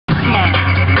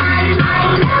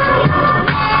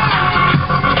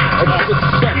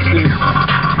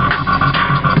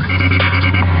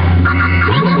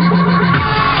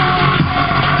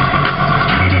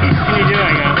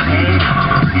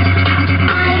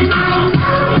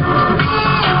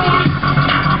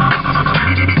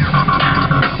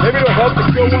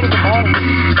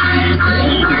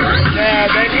Yeah,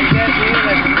 they can get me in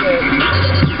that shit.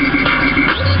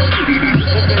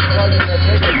 If they plug in that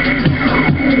ticket,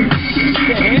 you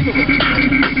can't handle it.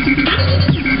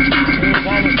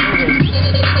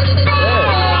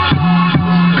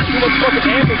 Too much fucking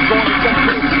ambulance going to some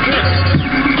shit.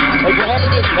 Like what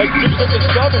happened is, like just took the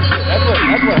stub and shit. That's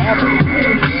what happened.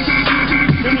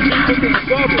 As soon as you took the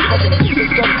stub, it fucking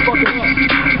started fucking up.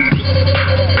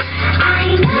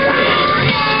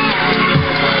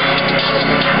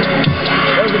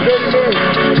 That was a dirty move.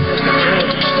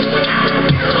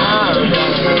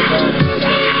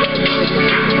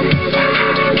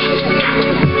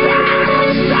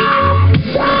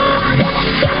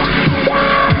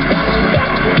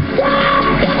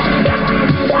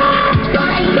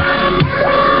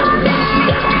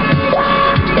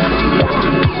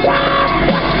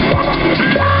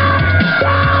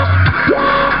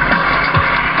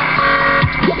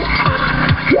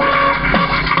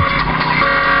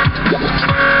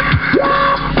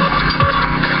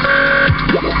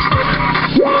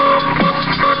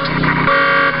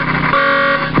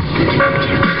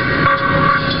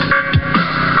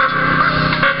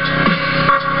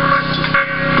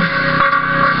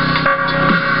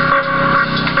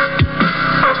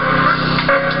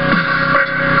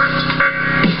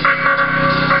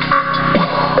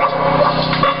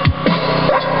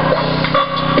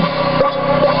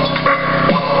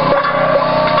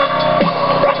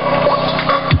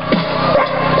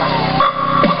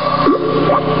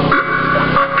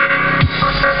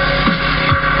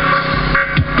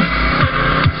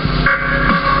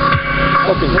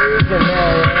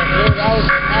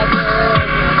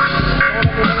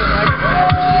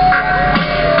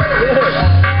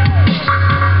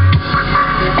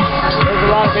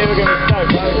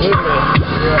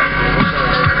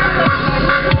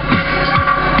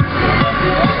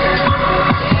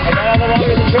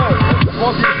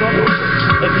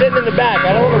 It's sitting in the back.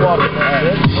 I don't want to walk in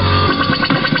there.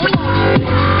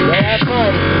 Yeah, have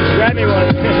fun. Grab me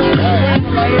one.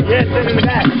 Yeah, it's sitting in the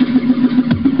back.